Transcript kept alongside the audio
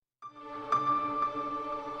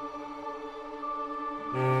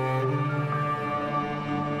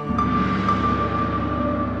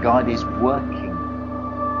God is working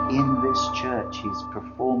in this church. He's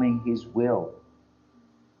performing His will.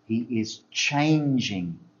 He is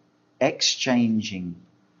changing, exchanging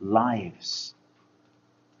lives.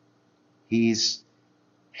 He is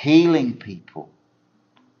healing people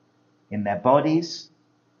in their bodies.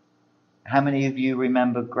 How many of you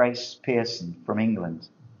remember Grace Pearson from England?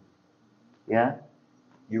 Yeah?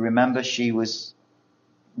 You remember she was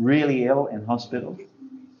really ill in hospital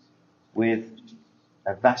with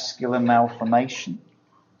a vascular malformation?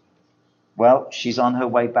 Well, she's on her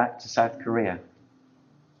way back to South Korea.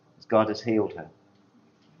 God has healed her.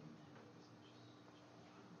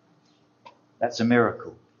 That's a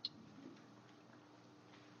miracle. It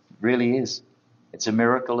really is. It's a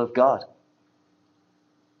miracle of God.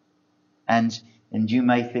 And you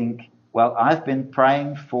may think, well, I've been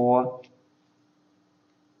praying for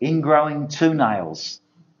ingrowing toenails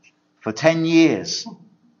for 10 years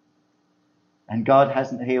and God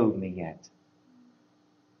hasn't healed me yet.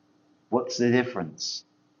 What's the difference?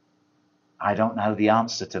 I don't know the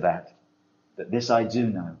answer to that. But this I do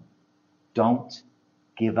know. Don't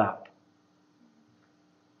give up.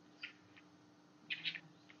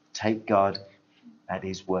 Take God at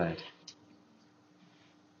His word.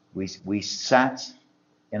 We sat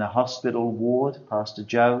in a hospital ward, Pastor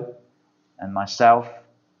Joe and myself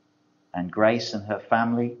and Grace and her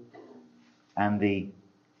family, and the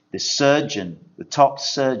surgeon, the top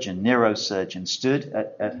surgeon, neurosurgeon, stood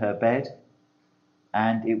at her bed,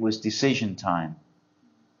 and it was decision time.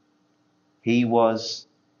 It was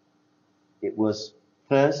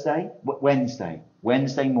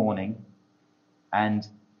Wednesday morning, and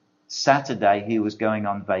Saturday he was going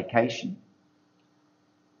on vacation,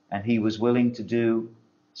 and he was willing to do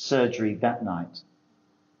surgery that night.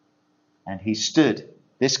 And he stood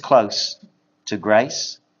this close to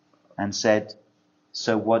Grace and said,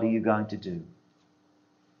 "So what are you going to do?"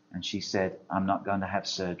 And she said, "I'm not going to have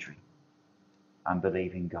surgery. I'm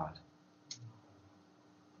believing God."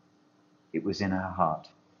 It was in her heart.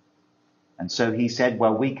 And so he said,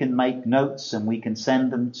 "Well, we can make notes and we can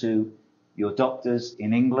send them to your doctors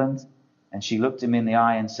in England." And she looked him in the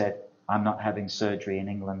eye and said, "I'm not having surgery in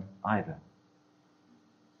England either."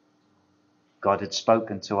 God had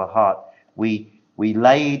spoken to her heart. We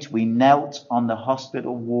knelt on the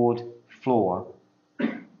hospital ward floor,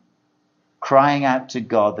 crying out to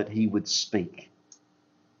God that He would speak,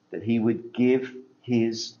 that He would give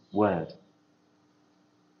His word.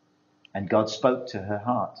 And God spoke to her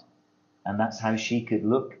heart. And that's how she could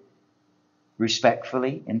look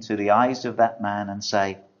respectfully into the eyes of that man and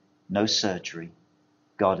say, "No surgery.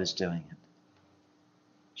 God is doing it."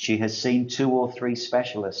 She has seen 2 or 3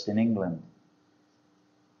 specialists in England.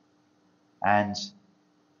 And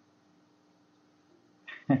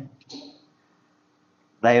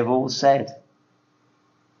they have all said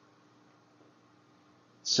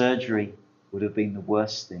surgery would have been the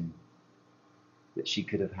worst thing that she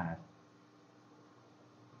could have had.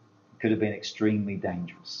 It could have been extremely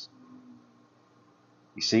dangerous.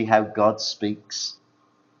 You see how God speaks?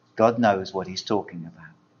 God knows what He's talking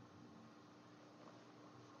about.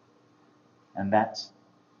 And that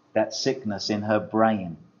sickness in her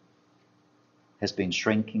brain has been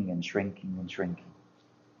shrinking and shrinking and shrinking.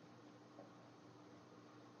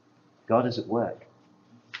 God is at work.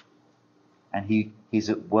 And He's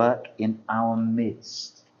at work in our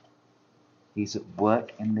midst. He's at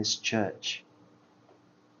work in this church.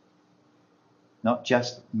 Not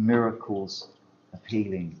just miracles of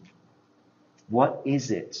healing. What is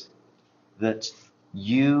it that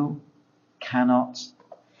you cannot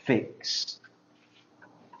fix?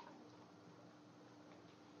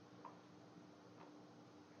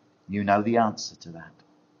 You know the answer to that.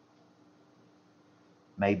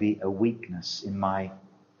 Maybe a weakness in my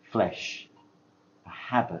flesh, a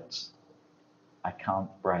habit I can't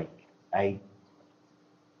break, a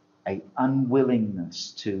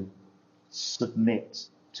unwillingness to submit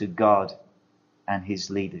to God and His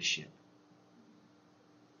leadership.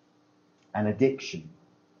 An addiction.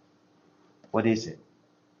 What is it?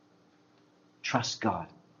 Trust God.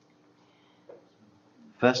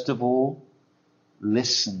 First of all,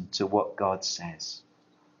 listen to what God says.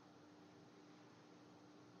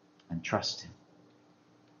 And trust Him.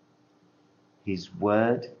 His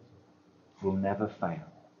word will never fail.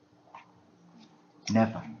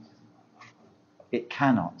 Never. It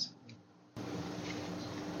cannot.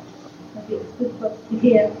 Maybe it's good for us to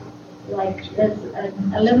hear, like there's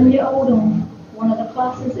an 11-year-old on one of the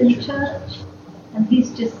classes in church, and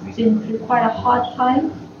he's just been through quite a hard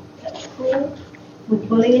time at school with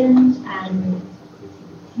bullying and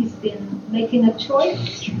he's been making a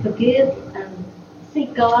choice to forgive and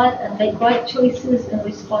seek God and make right choices and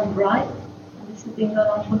respond right. And this has been going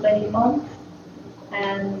on for many months.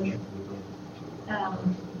 And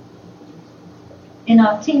in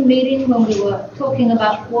our team meeting, when we were talking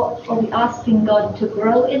about what are we asking God to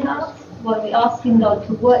grow in us, what are we asking God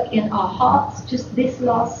to work in our hearts, just this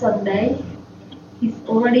last Sunday, he's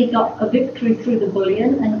already got a victory through the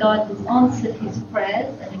bullion, and God has answered his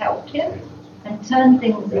prayers and helped him and turned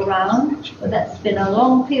things around. But that's been a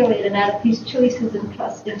long period, and out of his choices and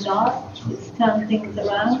trust in God, it's turned things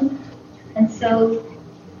around. And so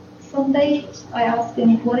Sunday, I asked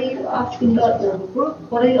him, what are you asking God, or the group,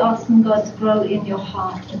 what are you asking God to grow in your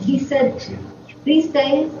heart? And he said, these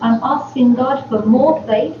days I'm asking God for more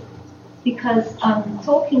faith, because I'm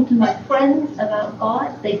talking to my friends about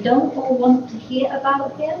God. They don't all want to hear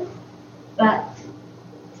about him, but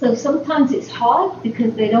so sometimes it's hard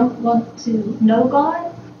because they don't want to know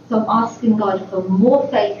God. So I'm asking God for more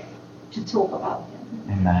faith to talk about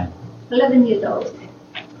him. Amen. 11 years old.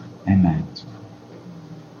 Amen.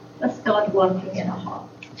 That's God working in our heart.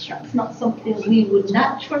 That's not something we would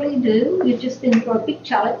naturally do. We've just been through a big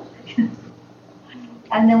challenge.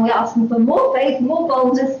 And then we're asking for more faith, more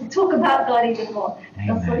boldness to talk about God even more. Amen.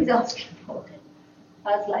 That's what he's asking for.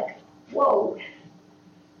 I was like, whoa.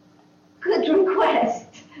 Good request.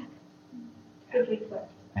 Good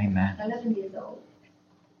request. Amen. 11 years old.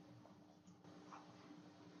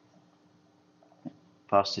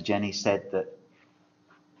 Pastor Jenny said that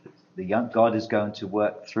the young God is going to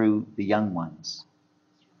work through the young ones.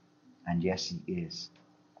 And yes, he is.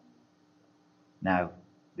 Now,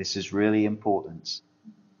 this is really important.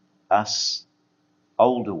 Us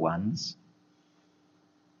older ones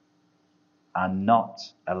are not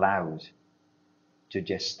allowed to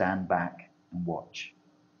just stand back and watch.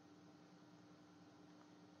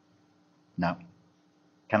 No,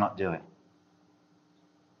 cannot do it.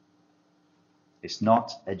 It's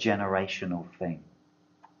not a generational thing.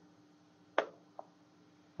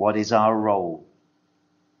 What is our role?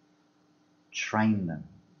 Train them.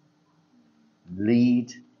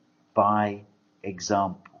 Lead by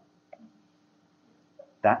example.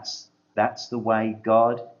 That's the way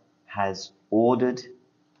God has ordered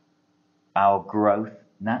our growth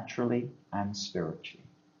naturally and spiritually.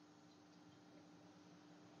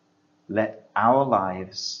 Let our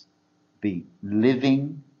lives be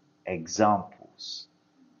living examples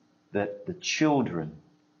that the children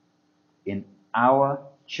in our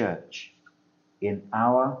church, in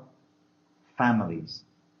our families,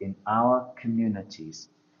 in our communities,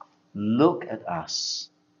 look at us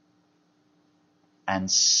and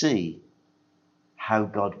see how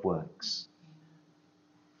God works.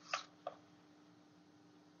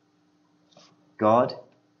 God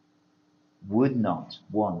would not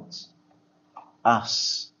want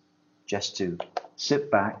us just to sit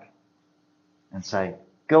back and say,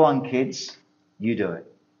 go on kids, you do it.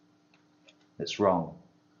 It's wrong.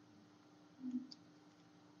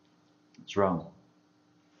 It's wrong.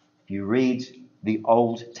 If you read the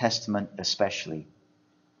Old Testament especially,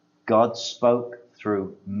 God spoke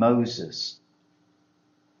through Moses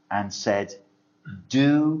and said,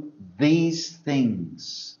 do these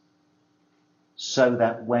things so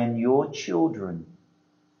that when your children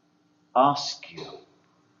ask you,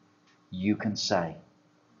 you can say.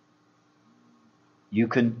 You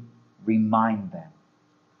can remind them.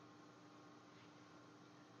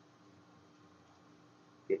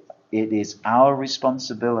 It is our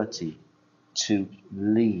responsibility to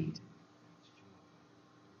lead,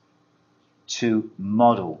 to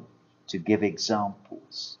model, to give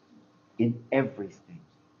examples in everything.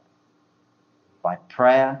 By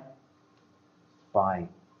prayer, by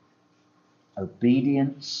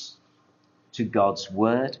obedience to God's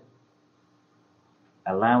word,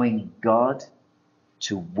 allowing God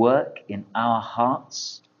to work in our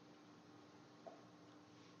hearts,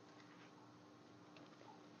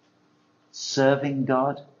 serving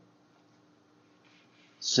God,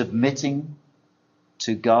 submitting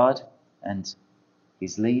to God and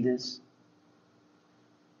his leaders.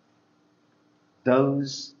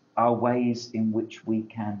 Those are ways in which we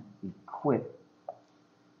can equip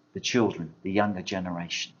the children, the younger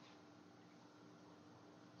generation.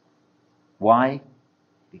 Why?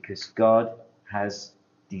 Because God has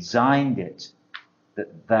designed it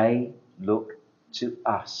that they look to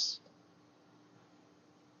us.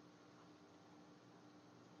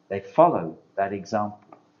 They follow that example.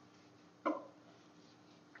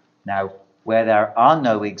 Now, where there are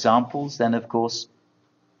no examples, then of course,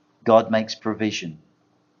 God makes provision.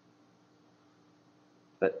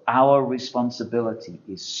 But our responsibility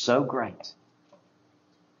is so great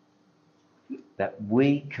that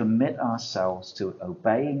we commit ourselves to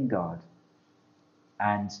obeying God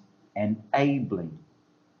and enabling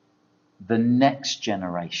the next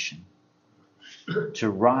generation to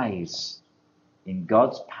rise in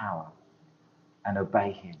God's power and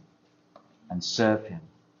obey Him and serve Him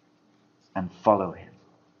and follow Him.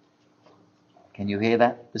 Can you hear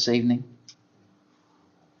that this evening?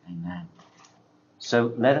 Amen.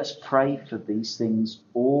 So let us pray for these things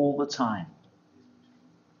all the time.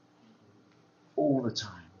 All the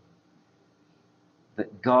time.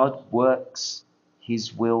 That God works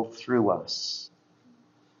His will through us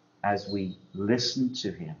as we listen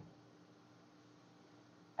to Him,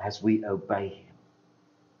 as we obey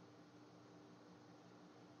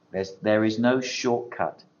Him. There is no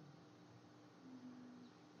shortcut.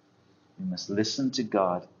 We must listen to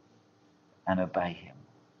God and obey Him.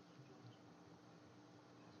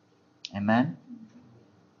 Amen?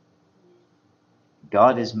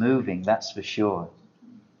 God is moving, that's for sure.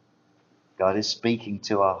 God is speaking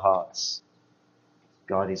to our hearts.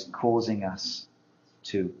 God is causing us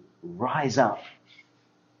to rise up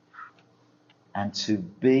and to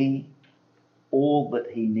be all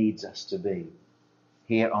that He needs us to be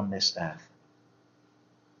here on this earth.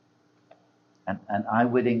 And I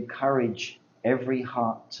would encourage every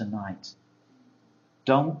heart tonight,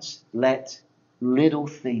 don't let little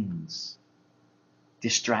things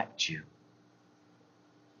distract you.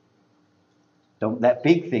 Don't let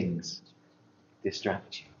big things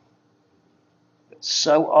distract you. But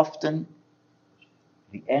so often,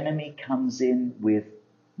 the enemy comes in with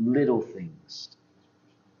little things.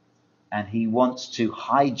 And he wants to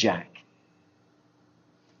hijack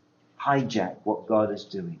what God is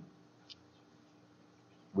doing.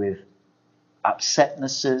 With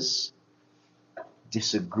upsetnesses,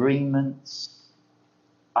 disagreements,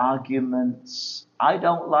 arguments. I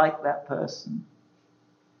don't like that person.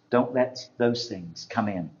 Don't let those things come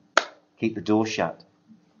in. Keep the door shut.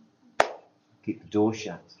 Keep the door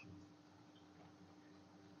shut.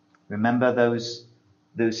 Remember those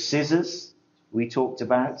scissors we talked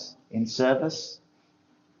about in service?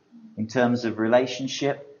 In terms of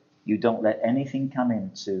relationship, you don't let anything come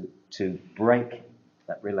in to break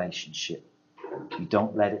that relationship. You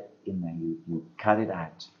don't let it in there. You cut it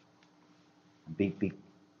out.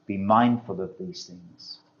 Be mindful of these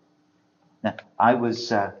things. Now, I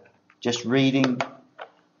was just reading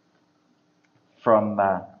from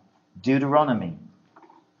Deuteronomy.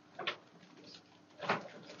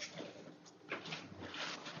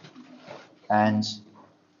 And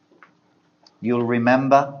you'll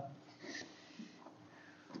remember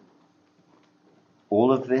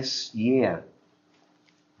all of this year,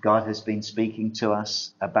 God has been speaking to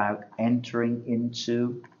us about entering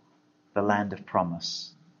into the land of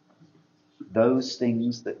promise. Those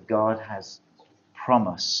things that God has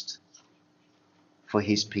promised for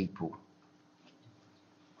His people.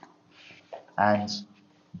 And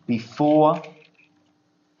before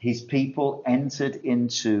His people entered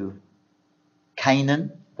into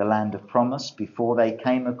Canaan, the land of promise, before they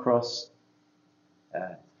came across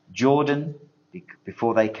Jordan,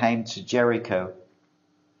 before they came to Jericho,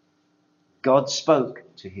 God spoke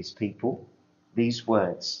to His people these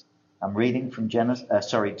words. I'm reading from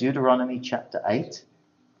Deuteronomy chapter 8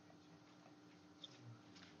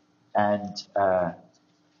 and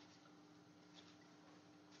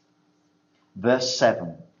verse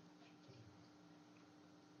 7.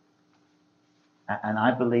 And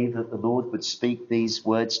I believe that the Lord would speak these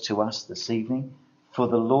words to us this evening. For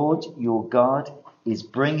the Lord your God is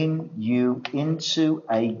bringing you into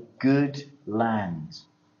a good land.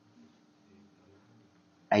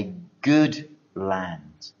 A good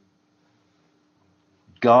land.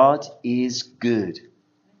 God is good.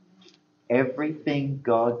 Everything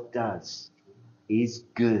God does is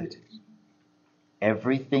good.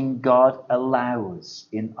 Everything God allows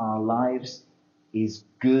in our lives is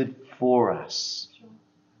good for us.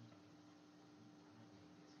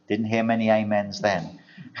 Didn't hear many amens then.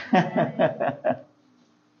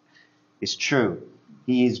 It's true.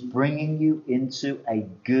 He is bringing you into a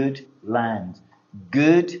good land.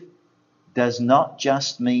 Good does not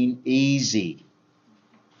just mean easy.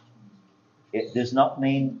 It does not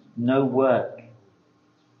mean no work.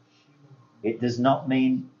 It does not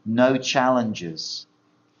mean no challenges.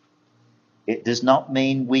 It does not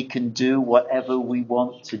mean we can do whatever we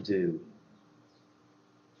want to do.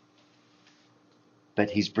 But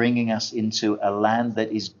He's bringing us into a land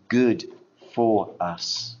that is good for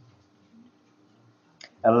us.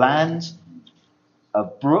 A land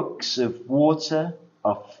of brooks of water,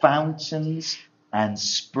 of fountains and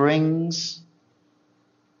springs,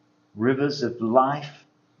 rivers of life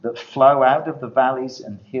that flow out of the valleys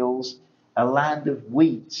and hills a land of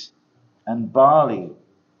wheat and barley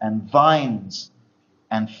and vines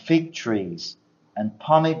and fig trees and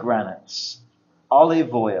pomegranates,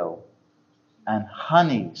 olive oil and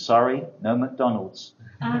honey. Sorry, no McDonald's.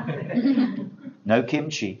 No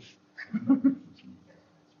kimchi.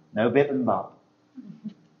 No bibimbap.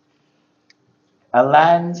 A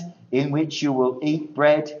land in which you will eat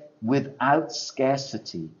bread without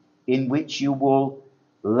scarcity, in which you will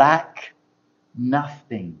lack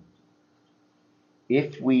nothing.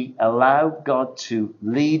 If we allow God to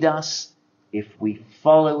lead us, if we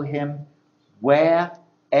follow Him,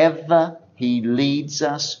 wherever He leads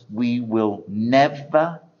us, we will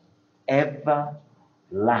never, ever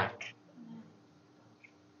lack.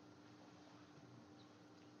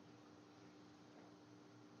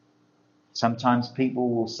 Sometimes people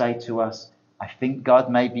will say to us, I think God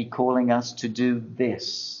may be calling us to do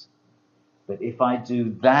this. But if I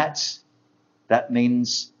do that, that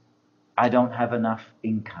means I don't have enough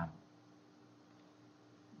income.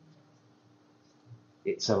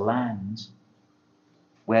 It's a land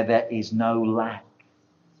where there is no lack.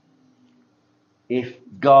 If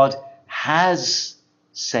God has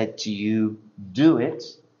said to you, do it,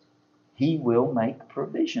 He will make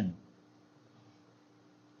provision.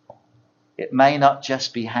 It may not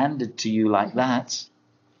just be handed to you like that.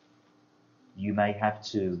 You may have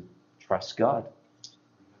to trust God.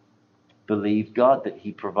 Believe God that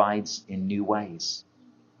He provides in new ways.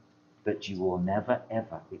 But you will never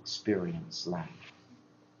ever experience lack.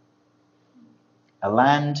 A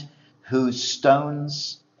land whose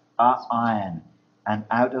stones are iron, and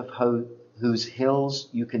out of whose hills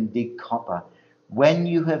you can dig copper. When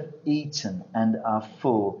you have eaten and are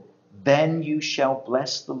full, then you shall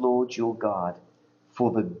bless the Lord your God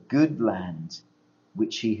for the good land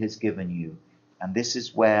which He has given you. And this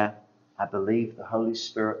is where I believe the Holy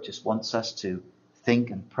Spirit just wants us to think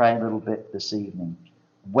and pray a little bit this evening.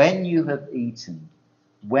 When you have eaten,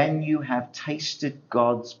 when you have tasted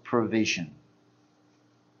God's provision,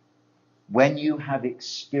 when you have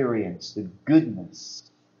experienced the goodness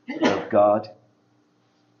of God,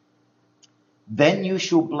 then you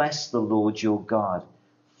shall bless the Lord your God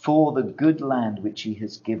for the good land which He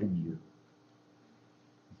has given you.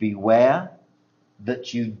 Beware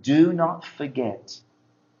that you do not forget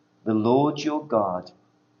the Lord your God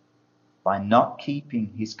by not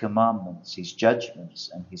keeping His commandments, His judgments,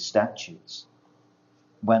 and His statutes,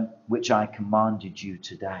 which I commanded you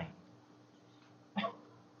today.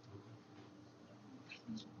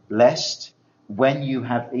 Lest when you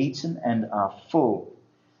have eaten and are full,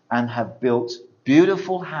 and have built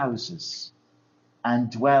beautiful houses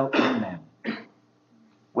and dwell in them,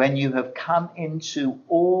 when you have come into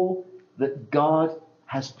all that God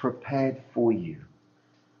has prepared for you.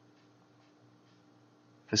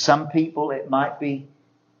 For some people it might be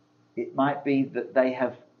that they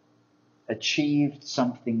have achieved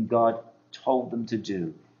something God told them to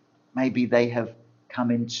do. Maybe they have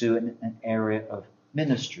come into an area of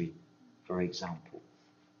ministry, for example.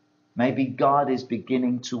 Maybe God is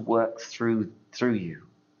beginning to work through you.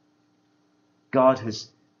 God has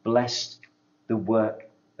blessed the work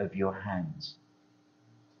of your hands.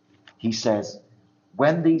 He says,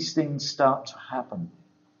 when these things start to happen,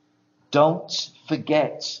 don't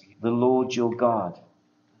forget the Lord your God.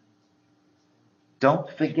 Don't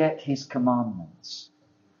forget His commandments.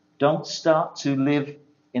 Don't start to live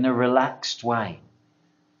in a relaxed way.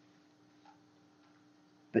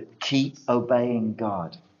 But keep obeying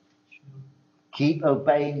God. Keep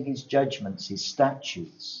obeying His judgments, His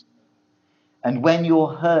statutes. And when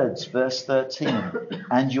your herds, verse 13,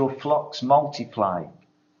 and your flocks multiply,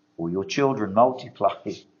 or your children multiply,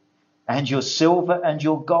 and your silver and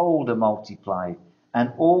your gold are multiplied,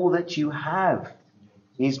 and all that you have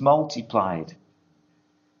is multiplied.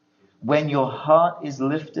 When your heart is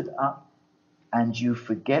lifted up, and you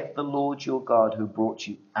forget the Lord your God who brought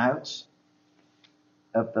you out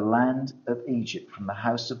of the land of Egypt from the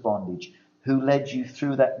house of bondage, who led you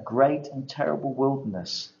through that great and terrible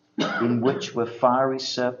wilderness in which were fiery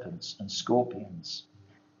serpents and scorpions,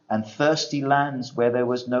 and thirsty lands where there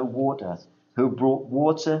was no water, who brought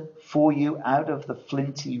water for you out of the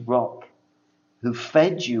flinty rock, who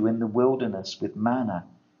fed you in the wilderness with manna,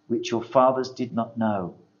 which your fathers did not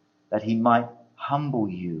know, that He might humble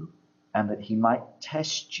you and that He might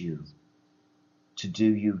test you to do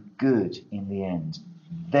you good in the end.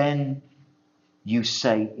 Then you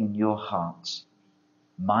say in your heart,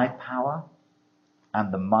 my power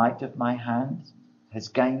and the might of my hand has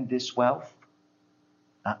gained this wealth.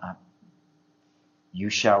 You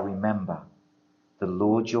shall remember the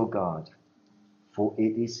Lord your God, for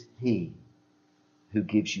it is He who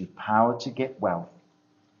gives you power to get wealth,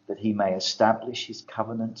 that he may establish his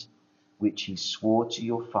covenant, which he swore to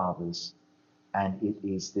your fathers, and it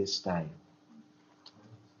is this day.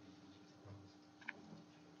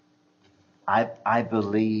 I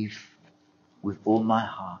believe with all my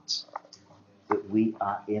heart that we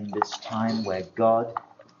are in this time where God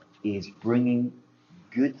is bringing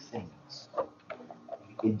good things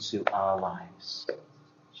into our lives.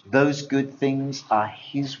 Those good things are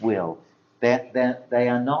his will. They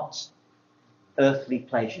are not earthly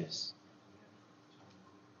pleasures.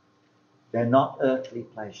 They're not earthly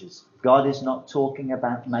pleasures. God is not talking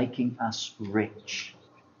about making us rich,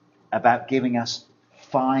 about giving us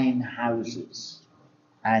fine houses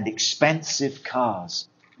and expensive cars.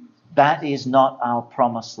 That is not our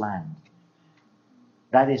promised land.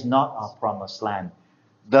 That is not our promised land.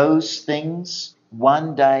 Those things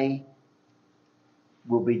one day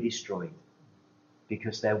will be destroyed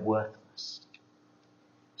because they're worthless.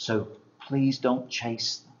 So please don't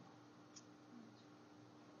chase them.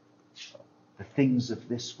 The things of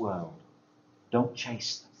this world, don't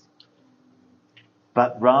chase them.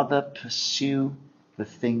 But rather pursue the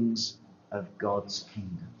things of God's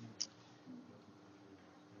kingdom,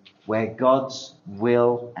 where God's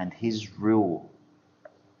will and his rule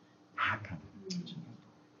happen.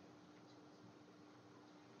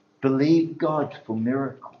 Believe God for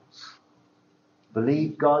miracles.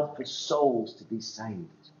 Believe God for souls to be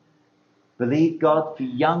saved. Believe God for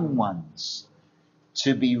young ones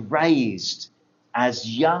to be raised as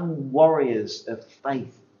young warriors of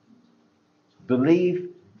faith. Believe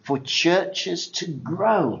for churches to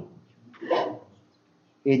grow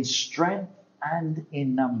in strength and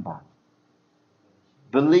in number.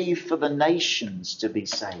 Believe for the nations to be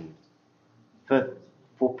saved.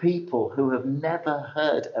 For people who have never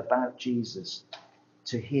heard about Jesus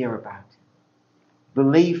to hear about him.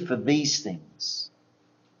 Believe for these things.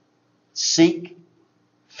 Seek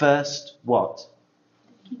first what?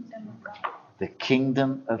 The kingdom of God. The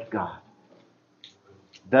kingdom of God.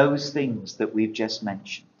 Those things that we've just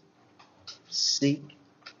mentioned. Seek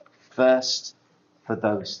first for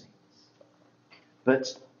those things.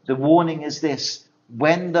 But the warning is this: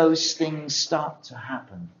 when those things start to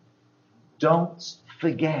happen, don't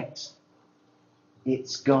forget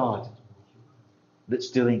it's God that's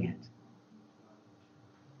doing it.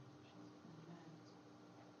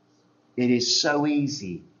 It is so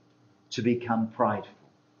easy to become prideful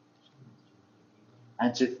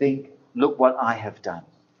and to think, look what I have done.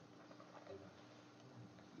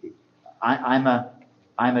 I'm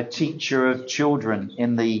a teacher of children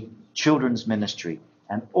in the children's ministry,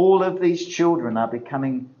 and all of these children are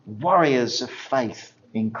becoming warriors of faith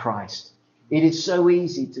in Christ. It is so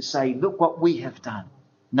easy to say, look what we have done.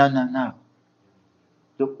 No.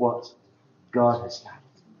 Look what God has done.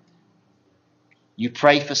 You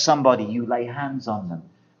pray for somebody, you lay hands on them,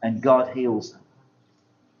 and God heals them.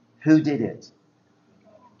 Who did it?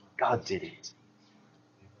 God did it.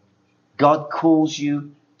 God calls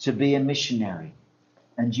you to be a missionary,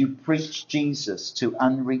 and you preach Jesus to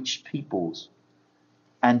unreached peoples,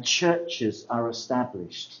 and churches are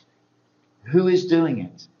established. Who is doing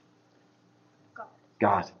it?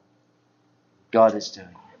 God. God is doing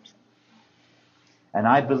it. And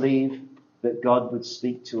I believe that God would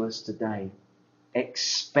speak to us today.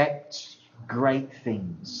 Expect great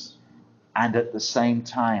things, and at the same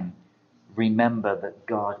time, remember that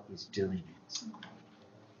God is doing it.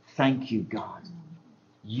 Thank you, God.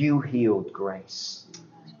 You healed Grace.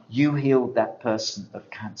 You healed that person of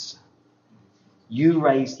cancer. You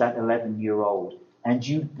raised that 11-year-old, and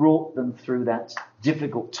you brought them through that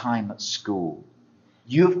difficult time at school.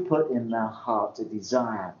 You've put in their heart a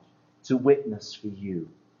desire to witness for you.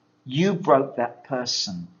 You broke that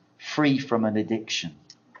person free from an addiction.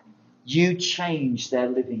 You changed their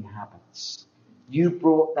living habits. You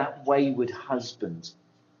brought that wayward husband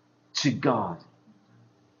to God.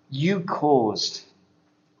 You caused,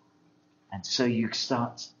 and so you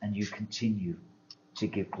start and you continue to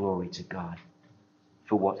give glory to God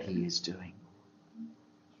for what he is doing.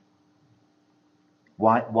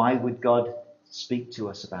 Why would God speak to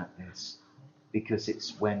us about this? Because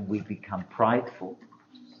it's when we become prideful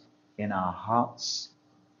in our hearts.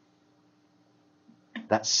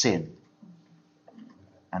 That's sin.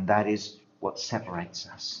 And that is what separates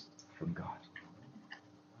us from God.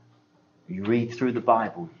 You read through the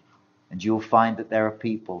Bible and you'll find that there are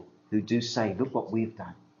people who do say, look what we've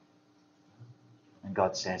done. And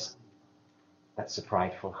God says, that's a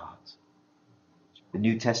prideful heart. The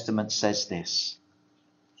New Testament says this,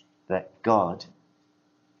 that God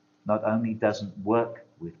not only doesn't work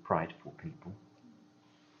with prideful people,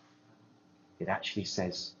 it actually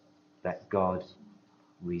says that God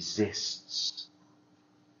resists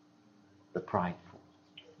the prideful.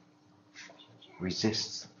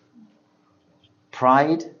 Resists them.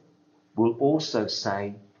 Pride will also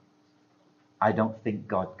say, I don't think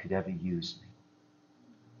God could ever use me.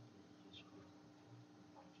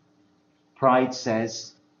 Pride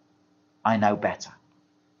says, I know better.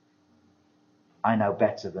 I know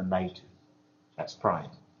better than they do. That's pride.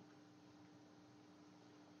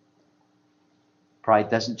 Pride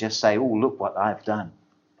doesn't just say, oh, look what I've done.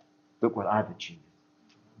 Look what I've achieved.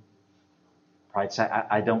 Pride says,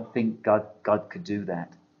 I don't think God could do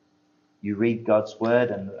that. You read God's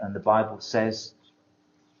word and the Bible says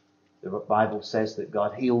that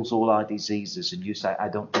God heals all our diseases, and you say, I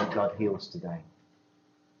don't think God heals today.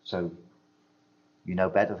 So you know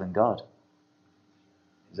better than God.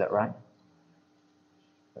 Is that right?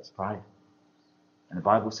 That's pride. And the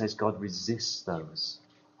Bible says God resists those,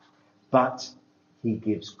 but he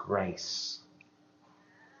gives grace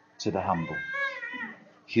to the humble.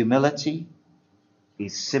 Humility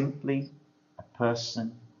is simply a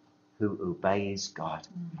person who obeys God.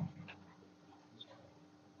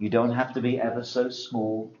 You don't have to be ever so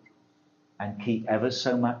small and keep ever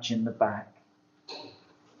so much in the back.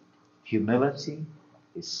 Humility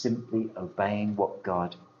is simply obeying what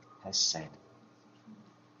God has said.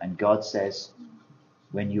 And God says,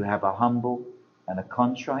 when you have a humble and a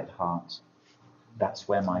contrite heart, that's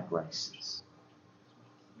where my grace is.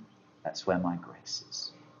 That's where my grace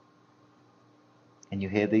is. Can you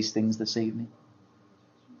hear these things this evening?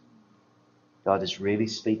 God is really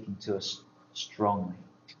speaking to us strongly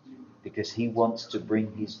because he wants to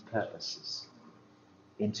bring his purposes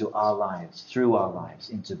into our lives, through our lives,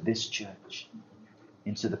 into this church,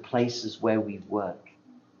 into the places where we work,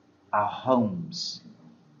 our homes,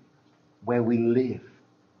 where we live.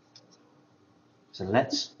 So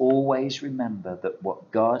let's always remember that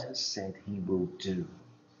what God has said he will do.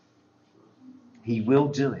 He will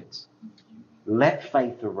do it. Let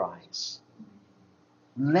faith arise.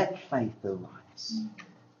 Let faith arise.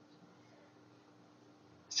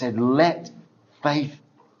 Said, let faith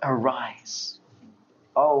arise.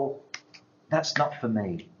 Oh, that's not for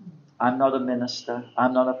me. I'm not a minister.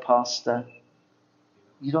 I'm not a pastor.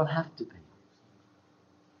 You don't have to be.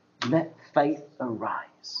 Let faith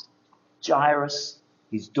arise. Jairus,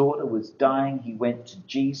 his daughter was dying. He went to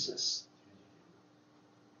Jesus.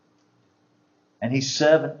 And his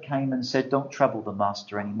servant came and said, don't trouble the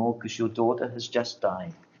master anymore because your daughter has just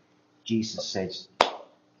died. Jesus says,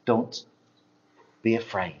 don't be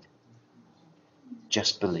afraid.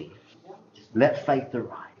 Just believe. Let faith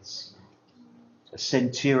arise. A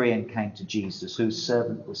centurion came to Jesus whose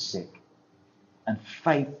servant was sick. And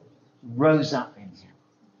faith rose up in him.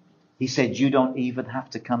 He said, you don't even have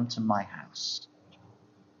to come to my house.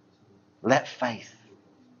 Let faith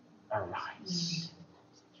arise.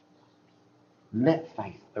 Let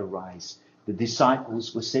faith arise. The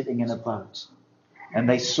disciples were sitting in a boat and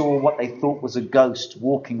they saw what they thought was a ghost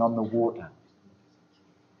walking on the water.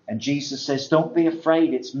 And Jesus says, don't be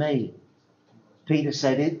afraid, it's me. Peter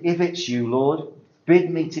said, if it's you, Lord, bid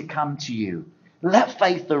me to come to you. Let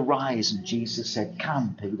faith arise. And Jesus said,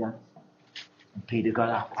 come, Peter. And Peter got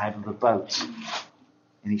up out of the boat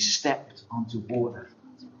and he stepped onto water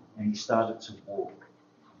and he started to walk.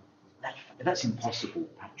 That's impossible,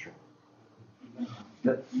 Patrick.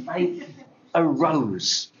 But faith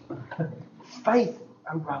arose. Faith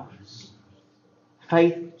arose.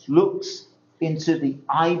 Faith looks into the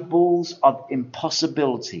eyeballs of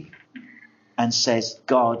impossibility and says,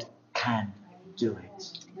 God can do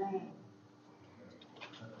it.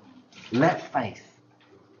 Let faith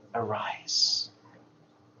arise.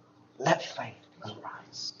 Let faith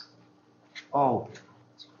arise. Oh,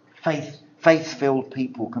 faith-filled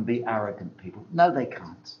people can be arrogant people. No, they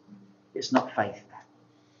can't. It's not faith then.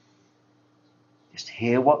 Just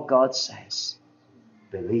hear what God says.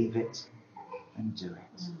 Believe it and do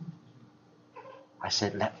it. I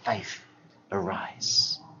said, let faith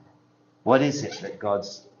arise. What is it that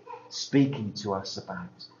God's speaking to us about?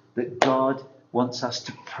 That God wants us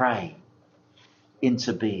to pray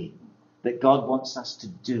into being. That God wants us to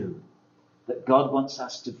do. That God wants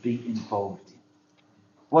us to be involved in.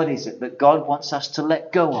 What is it that God wants us to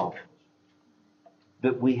let go of?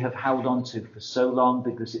 That we have held on to for so long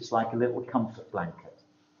because it's like a little comfort blanket.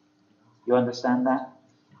 You understand that?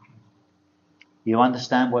 You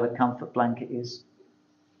understand what a comfort blanket is?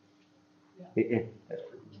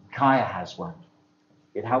 Kaya has one.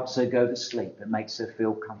 It helps her go to sleep. It makes her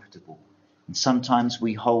feel comfortable. And sometimes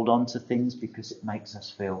we hold on to things because it makes us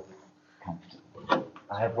feel comfortable.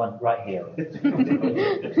 I have one right here.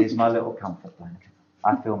 Here's my little comfort blanket.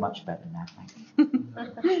 I feel much better now, thank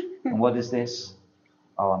you. And what is this?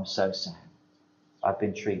 Oh, I'm so sad. I've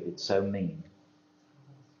been treated so mean.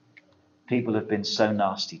 People have been so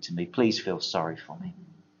nasty to me. Please feel sorry for me.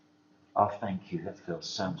 Oh, thank you. That feels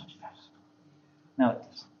so much better. No, it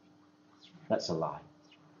doesn't. That's a lie.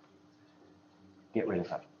 Get rid of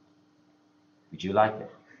that. Would you like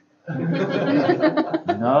it?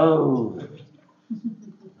 No.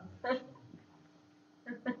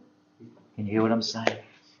 Can you hear what I'm saying?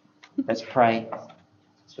 Let's pray.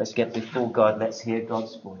 Let's get before God. Let's hear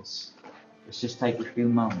God's voice. Let's just take a few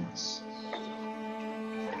moments.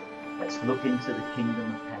 Let's look into the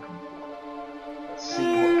kingdom of heaven. Let's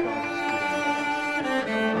see what